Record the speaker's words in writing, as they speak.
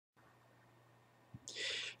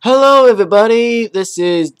Hello everybody, this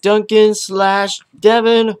is Duncan /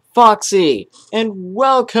 Devin-Foxy, and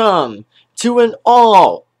welcome to an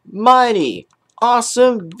almighty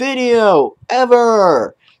awesome video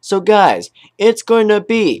ever! So guys, it's going to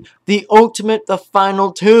be the ultimate, the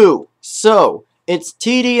final two. So, it's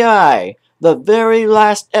TDI, the very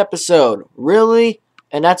last episode. Really?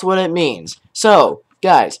 And that's what it means. So,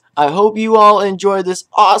 guys, I hope you all enjoy this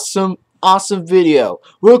awesome video.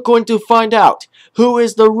 We're going to find out who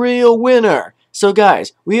is the real winner. So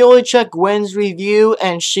guys, we only checked Gwen's review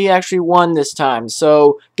and she actually won this time.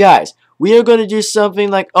 So guys, we are going to do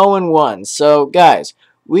something like 0-1. So guys,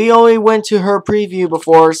 we only went to her preview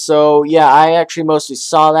before, so yeah, I actually mostly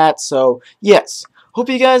saw that. So yes, hope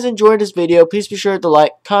you guys enjoyed this video. Please be sure to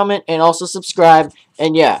like, comment, and also subscribe.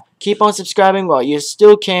 And yeah, keep on subscribing while you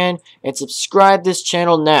still can, and subscribe this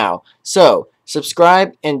channel now. So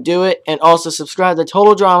subscribe and do it, and also subscribe to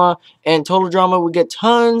Total Drama, and Total Drama will get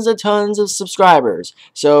tons of subscribers.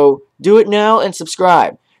 So do it now and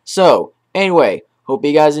subscribe. So anyway, hope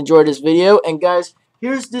you guys enjoyed this video, and guys,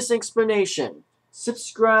 here's this explanation.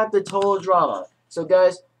 Subscribe to Total Drama. So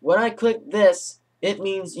guys, when I click this, it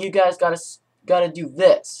means you guys gotta do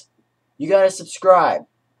this. You gotta subscribe.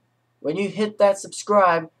 When you hit that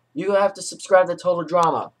subscribe, you have to subscribe to Total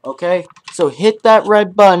Drama, okay? So hit that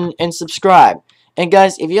red button and subscribe. And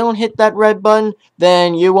guys, if you don't hit that red button,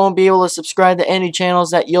 then you won't be able to subscribe to any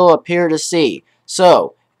channels that you'll appear to see.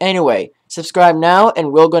 So, anyway, subscribe now,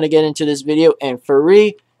 and we're going to get into this video in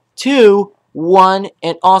 3, 2, 1,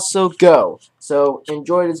 and also go. So,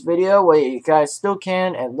 enjoy this video while you guys still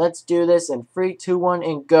can, and let's do this in 3, 2, 1,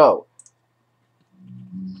 and go.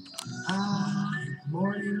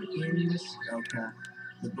 Morning in Muskoka,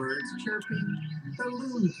 the birds chirping, the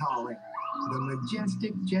loon calling, the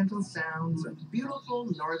majestic, gentle sounds of beautiful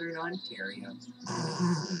northern Ontario.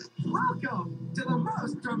 Welcome to the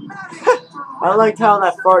most dramatic... I liked how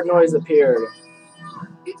that fart noise appeared.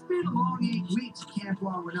 It's been a long 8 weeks. Camp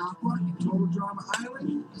Wawanakwa in Total Drama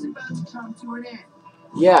Island is about to come to an end.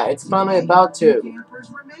 Yeah, it's finally about to. Campers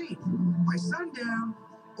remain. By sundown,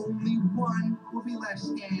 only one will be left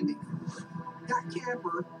standing. That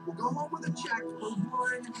camper will go home with a check for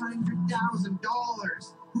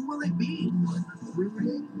 $100,000. Who will it be?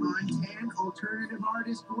 Brooding, Montana alternative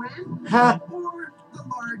artist Gwen? Or the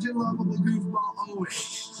large and lovable goofball Owen?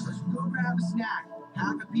 Go grab a snack.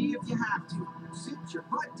 Have a pee if you have to. Sit your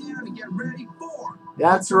butt down and get ready for...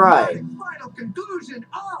 That's right. Final conclusion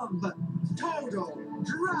of Total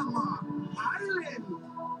Drama Island.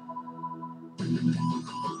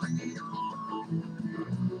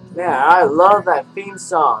 Yeah, I love that theme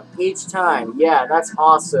song each time. Yeah, that's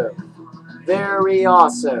awesome. Very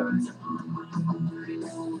awesome.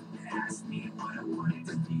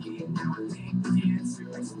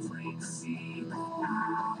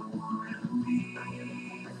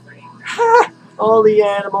 All the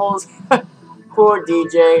animals. Poor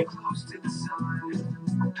DJ.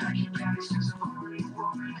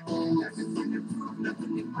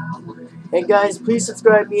 And guys, please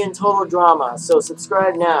subscribe me in Total Drama, so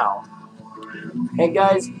subscribe now. And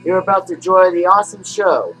guys, you're about to enjoy the awesome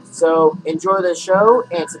show. So enjoy the show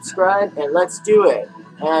and subscribe, and let's do it.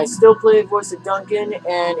 And I still play the voice of Duncan,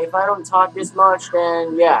 and if I don't talk this much,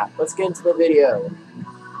 then yeah, let's get into the video.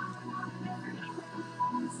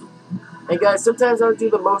 And guys, sometimes I don't do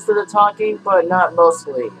the most of the talking, but not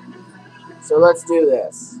mostly. So let's do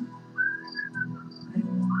this.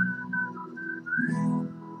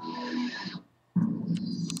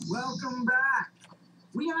 Welcome back.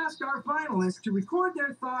 We asked our finalists to record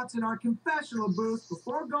their thoughts in our confessional booth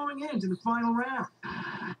before going into the final round.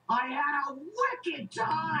 I had a wicked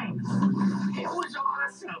time. It was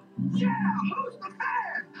awesome. Yeah, who's the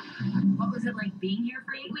man? What was it like being here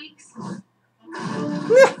for 8 weeks?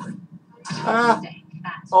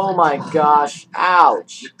 Oh my gosh,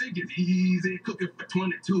 ouch. You think it's easy cooking for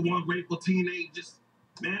 22 ungrateful teenagers?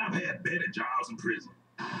 Man, I've had better jobs in prison.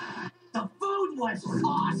 The food was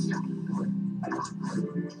awesome. At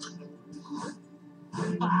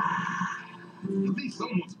least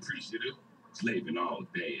someone's appreciative, slaving all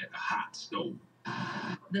day at the hot stove.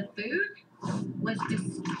 The food was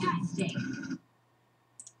disgusting.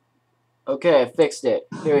 Okay, I fixed it.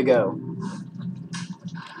 Here we go.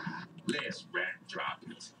 Less rat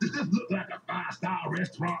droppings. Does this look like a 5-star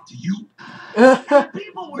restaurant to you?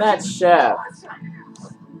 That chef.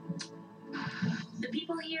 The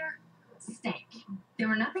people here stink. They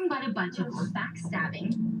were nothing but a bunch of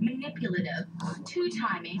backstabbing, manipulative,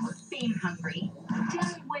 two-timing, fame-hungry,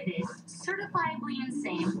 dim-witted, certifiably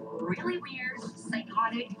insane, really weird,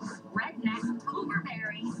 psychotic, redneck,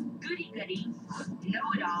 overbearing, goody-goody,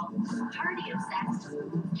 know-it-all, party-obsessed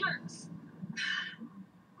jerks.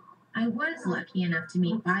 I was lucky enough to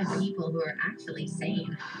meet 5 people who are actually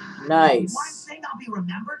sane. One Nice. thing I'll be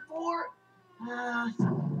remembered for?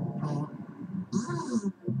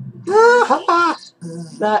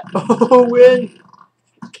 That Owen.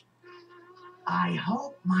 I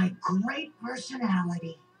hope my great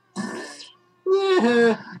personality.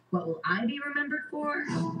 Yeah. What will I be remembered for?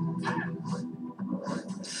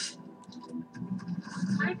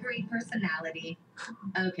 My great personality.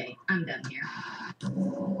 Okay, I'm done here.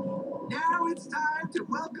 Now it's time to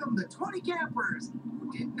welcome the 20 campers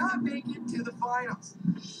who did not make it to the finals.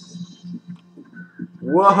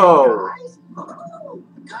 Whoa. Hey guys. Oh,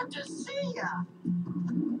 good to see ya.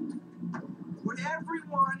 Would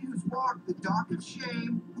everyone who's walked the dock of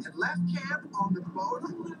shame and left camp on the boat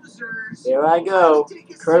of losers. Here I go. Take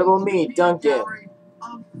a Incredible seat in me, the Duncan. gallery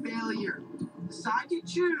of failure. The side you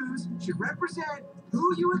choose should represent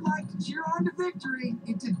who you would like to cheer on to victory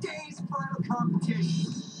in today's final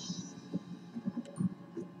competition.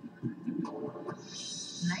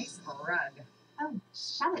 Nice rug. Oh,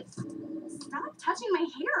 shut it. Stop touching my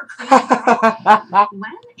hair, crazy girl.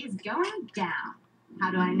 When is going down? How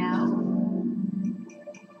do I know?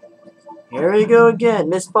 Here we go again.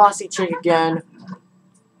 Miss Bossy Chick again.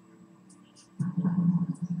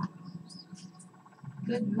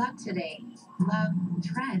 Good luck today. Love,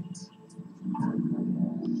 Trent.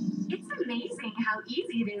 It's amazing how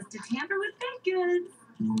easy it is to tamper with baked goods.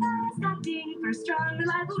 Fast acting for strong,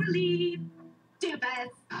 reliable relief. Stupid.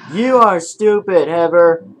 You are stupid,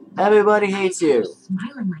 Heather. Everybody hates you.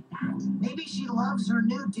 Smiling like that. Maybe she loves her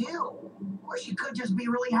new deal. Or she could just be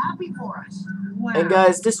really happy for us. Wow. And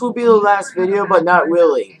guys, this will be the last video, but not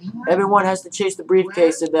really. Everyone has to chase the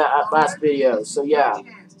briefcase in that last video, so yeah.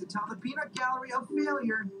 Chance to tell the peanut gallery of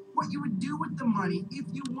failure what you would do with the money if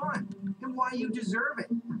you won, and why you deserve it.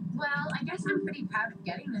 Well, I guess I'm pretty proud of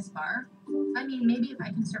getting this far. I mean, maybe if I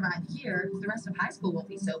can survive here, the rest of high school won't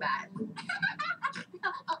be so bad.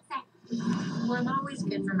 Oh, thanks. Well, I'm always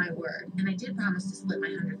good for my word, and I did promise to split my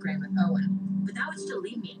 100 grand with Owen, but that would still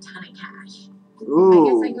leave me a ton of cash. I guess I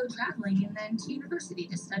Ooh. go traveling and then to university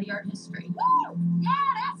to study art history. Woo! Yeah,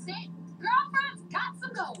 that's it. Girlfriend's got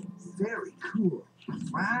some goals. Very cool.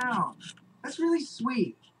 Wow. That's really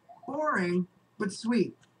sweet. Boring, but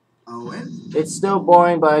sweet. Owen? It's still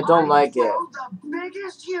boring, but I don't like it. Throw the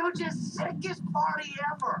biggest, hugest, sickest party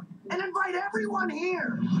ever. And invite everyone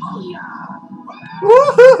here. Oh, yeah.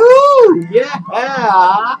 Woohoo!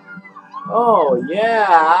 Yeah! Oh,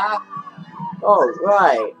 yeah!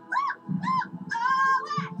 Alright.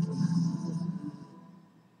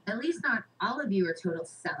 At least not all of you are total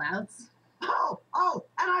sellouts. Oh,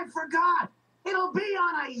 and I forgot. It'll be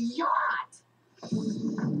on a yacht.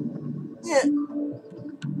 Yeah.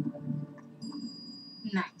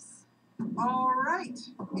 Nice. All right.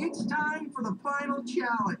 It's time for the final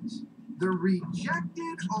challenge. The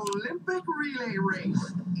rejected Olympic relay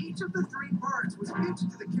race. Each of the 3 parts was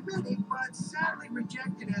pitched to the committee, but sadly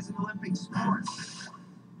rejected as an Olympic sport.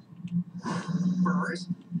 First,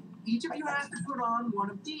 each of you has to put on one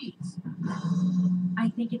of these. I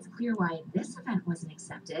think it's clear why this event wasn't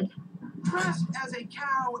accepted. Dressed as a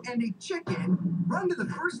cow and a chicken, run to the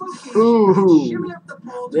first location Ooh. and shimmy up the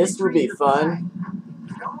pole to This would be retrieve the fun. flag.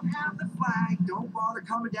 If you don't have the flag, don't bother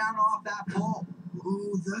coming down off that pole.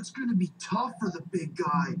 Ooh, that's gonna be tough for the big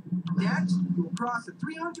guy. Next, you'll cross a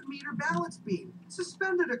 300-meter balance beam,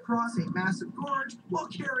 suspended across a massive gorge while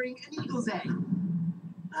carrying an eagle's egg.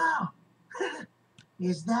 Oh,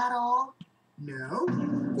 is that all? No.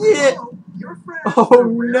 Yeah. So, your friends Oh, are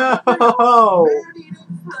wearing no. man-eating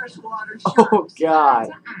freshwater sharks. Oh, God.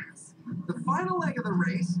 To ask. The final leg of the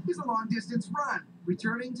race is a long-distance run,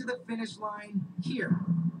 returning to the finish line here.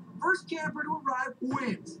 First camper to arrive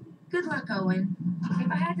wins. Good luck, Owen.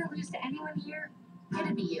 If I had to lose to anyone here,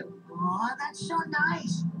 it'd be you. Aw, that's so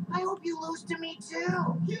nice. I hope you lose to me,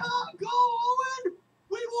 too. Yeah, go, Owen!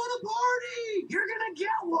 We want a party! You're gonna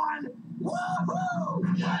get one!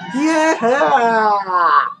 Woohoo! Yeah!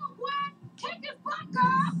 Gwen, take this butt,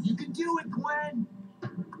 girl. You can do it, Gwen.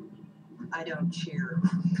 I don't cheer.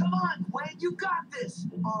 Come on, Gwen, you got this.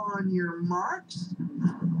 On your marks.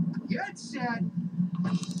 Get set.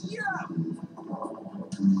 Yeah.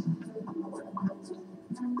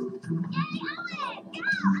 Yay,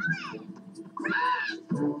 Owen!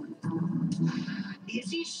 Go, Owen! Is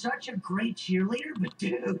he such a great cheerleader? But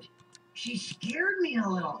dude, she scared me a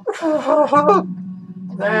little.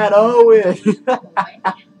 That Owen.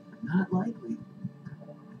 Not likely.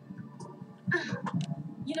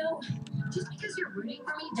 You know, just because you're rooting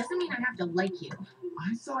for me doesn't mean I have to like you.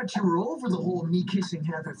 I thought you were over the whole me kissing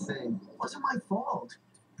Heather thing. It wasn't my fault.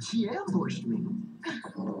 She ambushed me.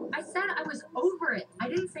 I said I was over it. I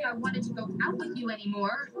didn't say I wanted to go out with you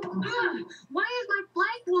anymore. Ugh, why is my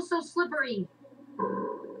flagpole so slippery?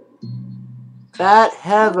 That You're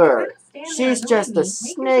Heather. gonna stand there She's annoying just me. a Make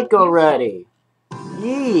snake yourself already.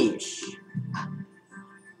 Yeesh.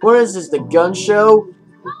 What is this, the gun show?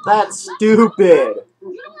 That's stupid.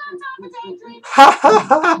 useful. You don't have time for daydreaming. Ha ha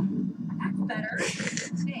ha. That's better.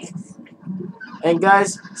 Thanks. And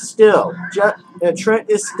guys, still, Trent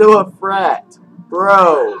is still a frat.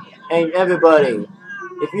 Bro, and everybody.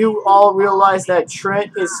 If you all realize that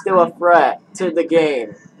Trent is still a threat to the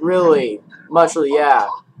game, really, muchly, yeah.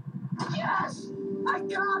 Yes! I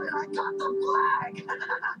got it! I got the flag!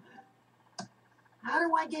 How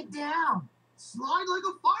do I get down? Slide like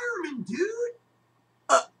a fireman, dude!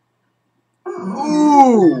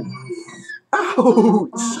 Ooh!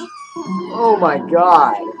 Ouch! Oh my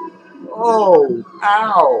god! Oh!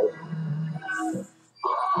 Ow!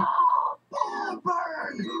 Oh,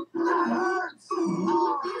 burn! That hurts!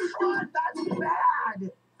 Oh, Trent, that's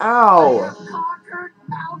bad! I Ow! have conquered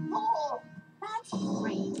Mount Pole! That's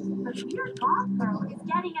great. The weird goth girl is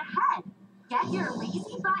getting ahead. Get your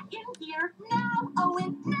lazy butt in here now,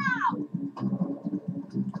 Owen, now!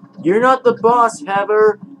 You're not the boss,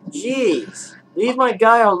 Heather. Jeez. Leave my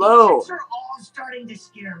guy alone. These are all starting to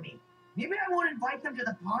scare me. Maybe I won't invite them to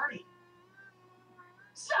the party.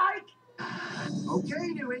 Psych! Okay,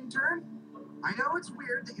 new intern. I know it's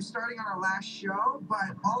weird that you're starting on our last show,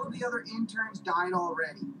 but all of the other interns died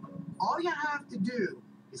already. All you have to do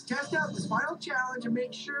is test out this final challenge and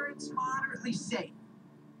make sure it's moderately safe.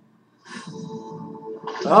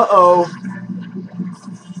 Uh-oh.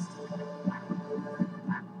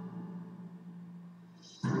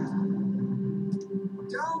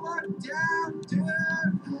 Don't look down, dude!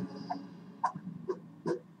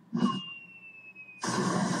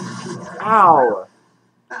 Ow.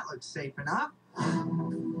 That looks safe enough.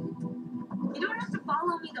 You don't have to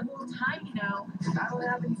follow me the whole time, you know. I don't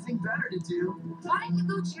have anything better to do. Why don't you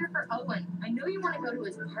go cheer for Owen? I know you want to go to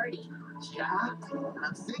his party. Yeah, and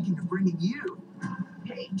I'm thinking of bringing you.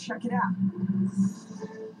 Hey, check it out.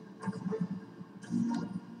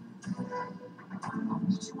 I'll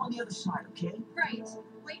meet you on the other side, okay? Right.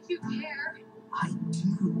 Like you care. I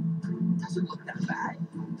do. Doesn't look that bad.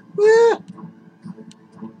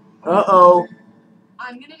 Uh-oh.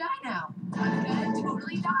 I'm gonna die now. I'm gonna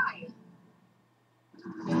totally die.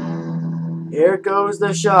 Here goes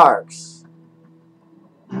the sharks.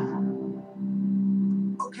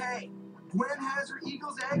 Okay, Gwen has her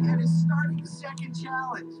eagle's egg and is starting the second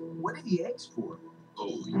challenge. What are the eggs for?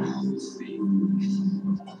 Oh, you see.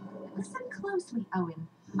 Listen closely, Owen.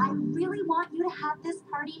 I really want you to have this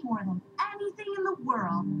party more than anything in the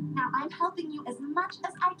world. Now, I'm helping you as much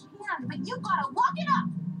as I can, but you gotta lock it up.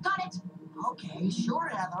 Got it? Okay, sure,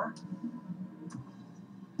 Heather.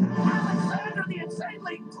 Alexander the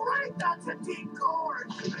Insanely Great! That's a deep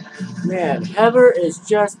gorge! Man, Heather is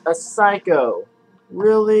just a psycho.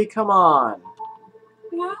 Really? Come on.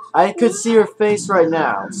 I could see her face right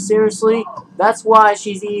now. Seriously? That's why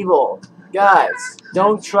she's evil. Guys,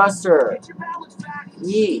 don't trust her. Get your balance back.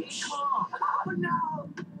 Yeesh. Oh no!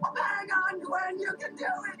 Hang on, Gwen, you can do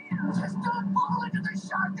it! Just don't fall into the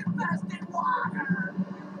shark-infested water!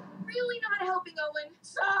 Really not helping, Owen.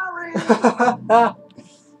 Sorry!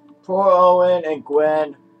 Poor Owen and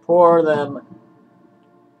Gwen. Poor them.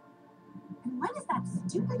 And when is that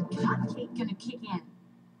stupid cupcake gonna kick in?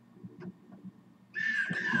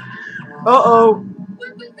 Uh-oh.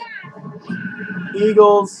 What was that?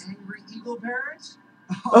 Eagles. Angry eagle parents?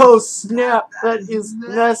 Oh, snap. That is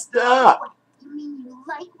messed up. You mean you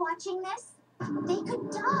like watching this? They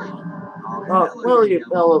could die. Oh, well, you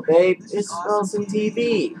fellow babe. It's awesome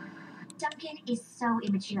TV. Duncan is so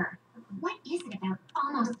immature. What is it about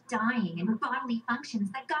almost dying and bodily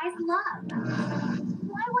functions that guys love?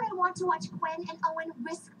 Why would I want to watch Gwen and Owen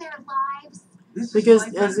risk their lives? Because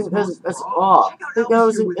it's off. It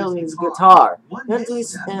goes in his guitar. And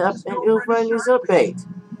he'll find his update.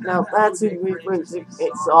 Now that's it.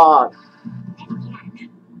 It's on. And again,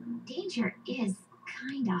 danger is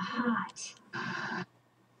kinda hot.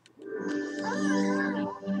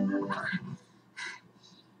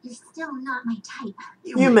 You're still not my type.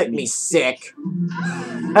 You make me sick.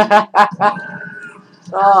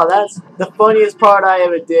 Oh, that's the funniest part I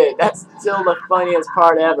ever did. That's still the funniest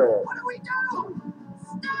part ever. What do we do?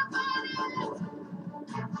 Step on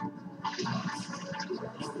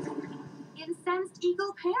it! Incensed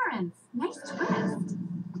eagle parents. Nice twist.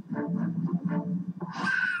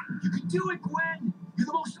 You can do it, Gwen. You're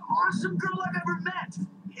the most awesome girl I've ever met.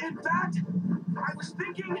 In fact, I was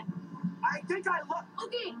thinking, I think I love.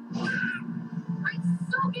 Okay. I'm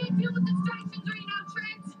so gonna deal with distractions right now,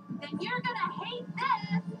 Trent. Then you're gonna hate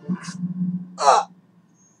this.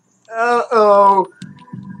 Uh-oh.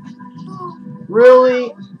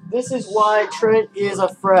 Really? This is why Trent is a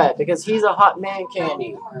threat, because he's a hot man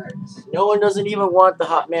candy. No one doesn't even want the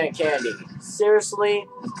hot man candy. Seriously?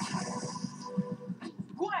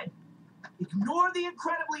 Gwen, ignore the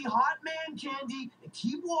incredibly hot man candy and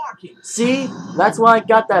keep walking. See? That's why I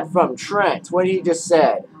got that from Trent, what he just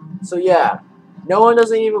said. So yeah, no one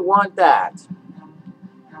doesn't even want that.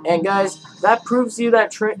 And guys, that proves to you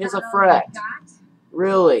that Trent is a threat.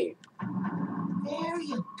 Really. There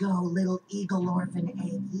you go, little eagle orphan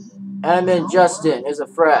Aggie. And then Justin is a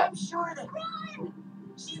threat. I'm sure that.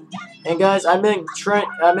 And guys, I meant Gwen,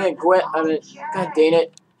 god dang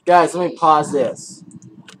it. Guys, let me pause this.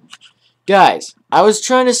 Guys, I was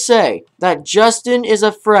trying to say that Justin is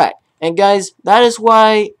a threat. And guys, that is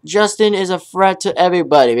why Justin is a threat to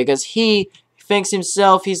everybody. Because he thinks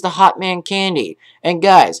himself he's the hot man candy. And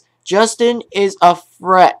guys, Justin is a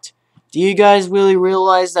threat. Do you guys really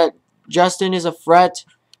realize that Justin is a threat?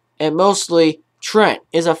 And mostly, Trent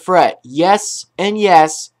is a threat. Yes, and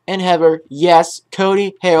Heather, yes,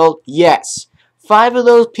 Cody, Harold, yes. 5 of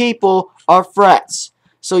those people are threats.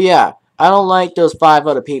 So yeah, I don't like those 5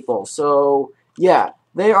 other people. So yeah,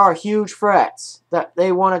 they are huge threats that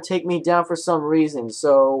they want to take me down for some reason.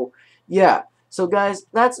 So yeah, so guys,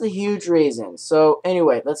 that's the huge reason. So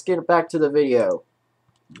anyway, let's get back to the video.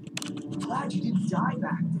 Glad you didn't die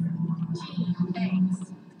back there. Gee,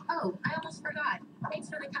 thanks. Oh, I almost forgot. Thanks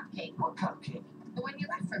for the cupcake. What cupcake? The one you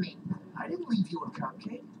left for me. I didn't leave you a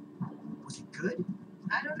cupcake. Was it good?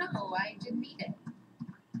 I don't know. I didn't eat it.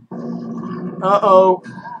 Uh-oh.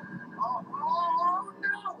 Oh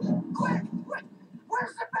no! Quick!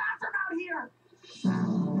 Where's the bathroom out here?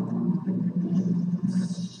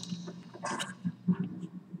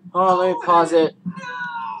 Hold on, let me pause it.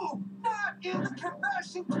 No! Not in the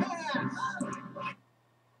confession can!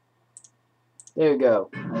 There you go.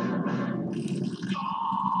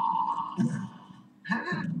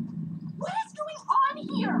 What is going on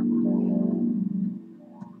here?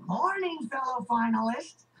 Morning, fellow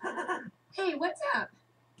finalist. Hey, what's up?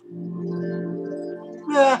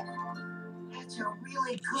 Yeah. That's a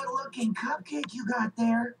really good-looking cupcake you got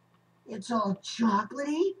there. It's all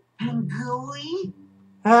chocolatey and gooey.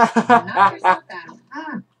 Knock yourself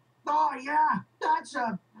out. Oh, yeah, that's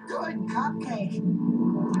a good cupcake.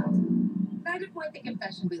 I'd avoid the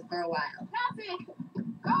confession booth for a while. Traffic.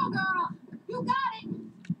 Go, girl. You got it.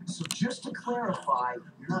 So just to clarify,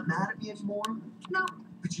 you're not mad at me anymore? No.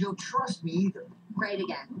 But you don't trust me either. Great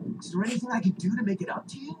again. Is there anything I can do to make it up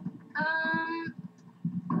to you?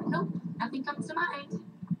 Nope. Nothing comes to mind.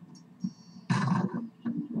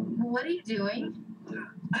 What are you doing?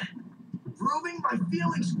 Proving my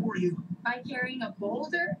feelings for you. By carrying a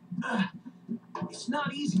boulder? It's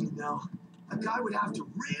not easy, you know. A guy would have to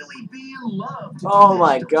really be in love to do Oh this,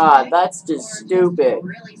 my don't you god, think? that's Or just just stupid.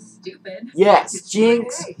 Really stupid. Yes,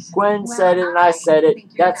 Jinx, Gwen said it and I said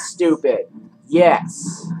it. That's stupid.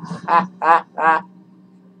 Yes. Ha ha ha.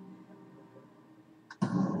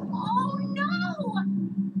 Oh no!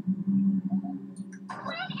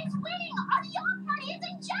 Gwen is winning! Our yacht party is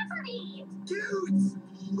in jeopardy! Dudes,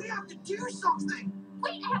 we have to do something.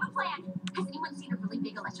 Wait, I have a plan. Has anyone seen a really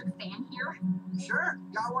big electric fan here? Sure,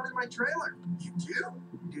 got one in my trailer. You do?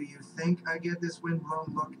 Do you think I get this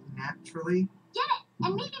windblown look naturally? Get it!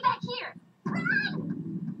 And meet me back here! Run!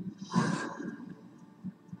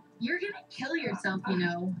 You're gonna kill yourself, you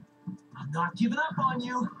know. I'm not giving up on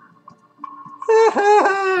you.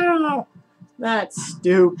 That's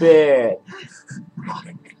stupid.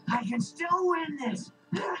 I can still win this.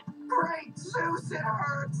 Great Zeus, it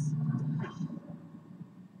hurts.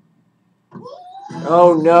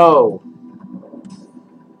 Oh no.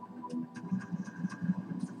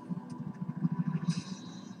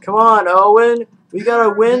 Come on, Owen. We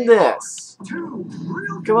gotta win this.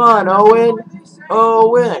 Come on, Owen.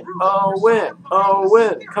 Owen. Owen.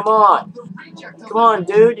 Owen. Come on. Come on,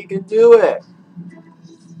 dude. You can do it.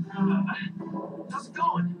 How's it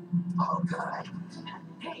going? Oh, good.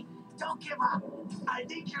 Hey, don't give up. I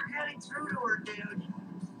think you're getting through to her, dude.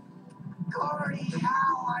 Gordy,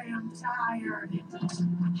 how I am tired.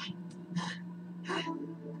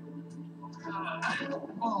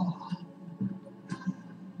 Oh.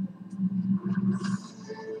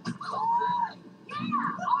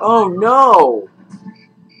 Oh no.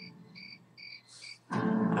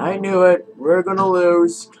 I I knew it. We're gonna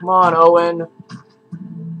lose. Come on, Owen.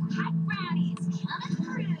 Hot brownies coming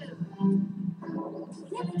through.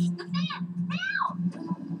 Finish the fan now.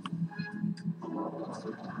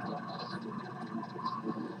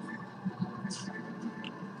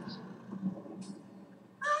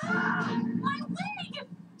 My wig!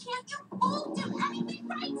 Can't you both do anything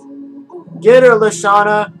right? Get her,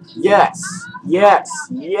 Lashana. Yes. Yes.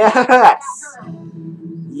 Yes.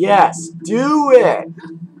 Yes. Do it.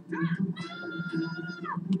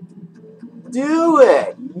 Do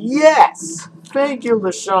it. Yes. Thank you,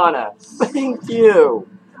 Lashana. Thank you.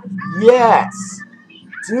 Yes.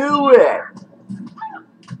 Do it.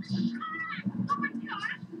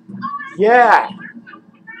 Yeah.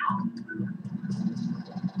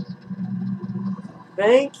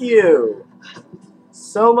 Thank you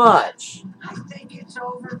so much. I think it's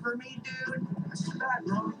over for me, dude. That's too bad,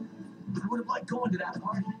 bro. I would have liked going to that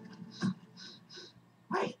party.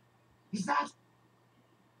 Wait, is that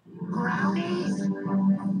brownies?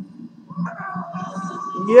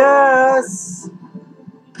 Yes.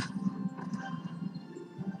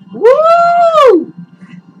 Woo!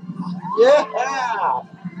 Yeah.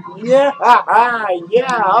 Yeah.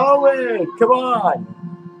 Yeah. Owen, come on.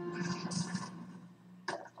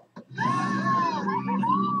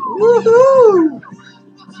 Woohoo!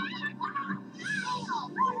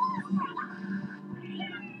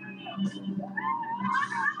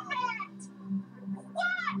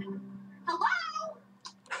 Hello?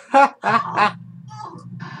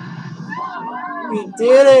 We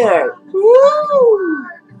did it! Woo!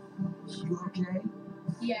 You okay?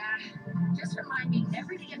 Yeah, just remind me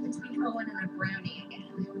never to get between Owen and a brownie again.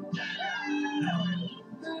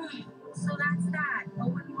 So that's that.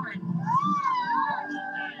 Owen won.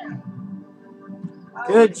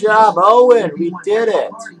 Good job, Owen. We did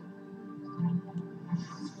it.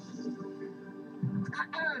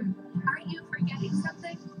 Aren't you forgetting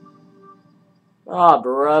something? Oh,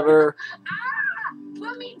 brother. Ah!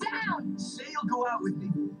 Put me down! Say you'll go out with me.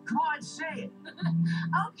 Come on, say it.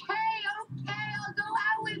 Okay, I'll go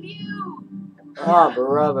out with you. Oh,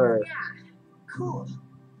 brother. Yeah. Cool.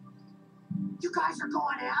 You guys are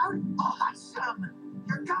going out? Awesome!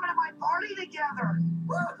 You're coming to my party together.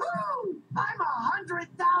 Woohoo! I'm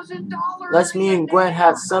 $100,000. Let's me and Gwen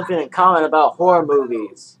have something in common about horror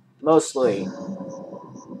movies. Mostly.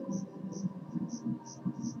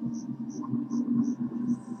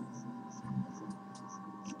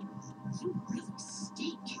 You really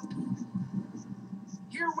stink.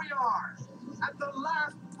 Here we are, at the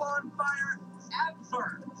last bonfire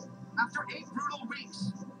ever. After 8 brutal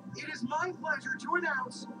weeks, it is my pleasure to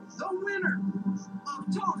announce the winner of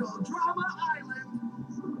Total Drama Island,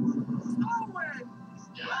 Owen!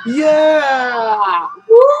 Yeah!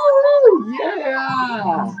 Woo!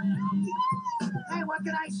 Yeah! Hey, what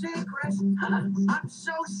can I say, Chris? I'm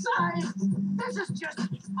so psyched! This is just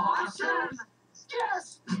awesome!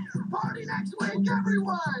 Yes! Party next week,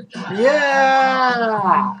 everyone!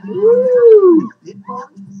 Yeah! Woo!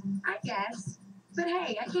 I guess. But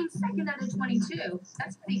hey, I came second out of 22.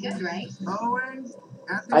 That's pretty good, right? Owen,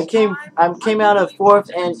 at this I came time, out of 4th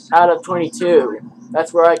and out of 22.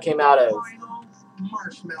 That's where I came out of. Final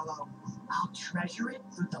marshmallow. I'll treasure it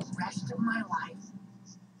for the rest of my life.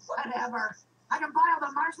 Whatever. I can buy all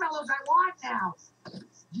the marshmallows I want now.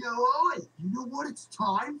 Yo, Owen, you know what it's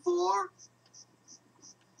time for?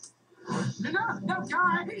 No,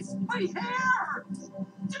 guys, my hair!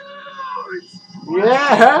 Dudes!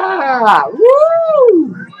 Yeah!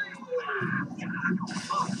 Woo!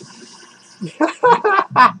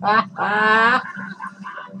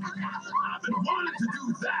 I've been wanting to do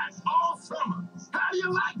that all summer. How do you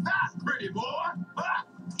like that, pretty boy? Huh?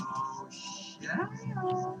 Oh, yes.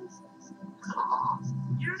 Oh,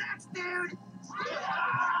 you're next, dude.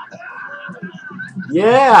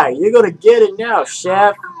 Yeah, you're gonna get it now,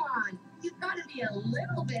 Chef. Come on. You've got to be a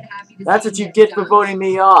little bit happy to That's see what you me get for dunk. voting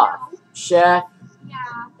me off, Chef.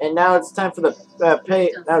 Yeah. And now it's time for the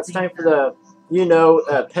pay. Now it's time for the, you know,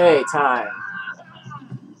 pay time.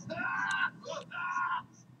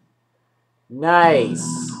 Nice.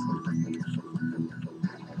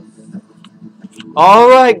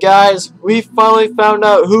 Alright, guys. We finally found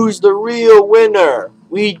out who's the real winner.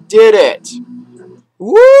 We did it.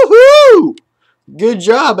 Woohoo! Good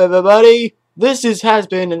job, everybody. This has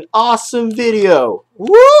been an awesome video.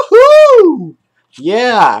 Woohoo!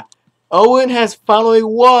 Yeah. Owen has finally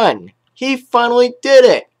won. He finally did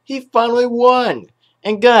it. He finally won.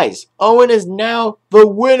 And guys, Owen is now the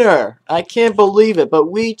winner. I can't believe it,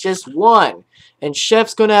 but we just won. And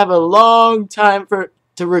Chef's gonna have a long time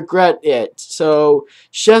to to regret it. So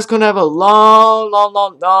Chef's gonna have a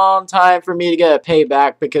long time for me to get a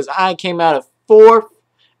payback because I came out of fourth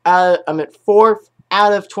out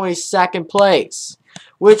of 22nd place,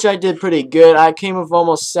 which I did pretty good. I came of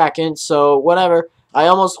almost second, so whatever. I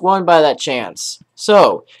almost won by that chance.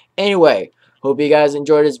 So anyway, hope you guys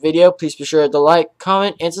enjoyed this video. Please be sure to like,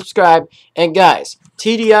 comment, and subscribe. And guys,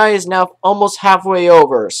 TDI is now almost halfway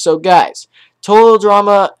over. So guys, Total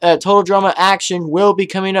Drama Action will be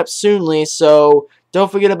coming up soonly, so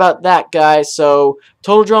don't forget about that, guys. So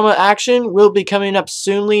Total Drama Action will be coming up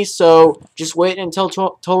soonly, so just wait until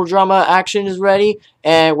Total Drama Action is ready.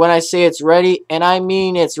 And when I say it's ready, and I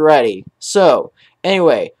mean it's ready. So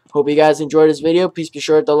anyway, hope you guys enjoyed this video. Please be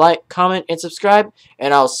sure to like, comment, and subscribe,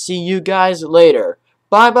 and I'll see you guys later.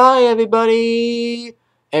 Bye-bye, everybody!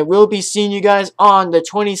 And we'll be seeing you guys on the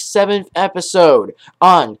 27th episode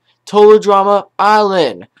on Total Drama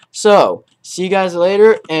Island. So, see you guys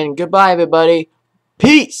later, and goodbye, everybody.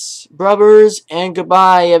 Peace, brothers, and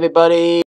goodbye, everybody.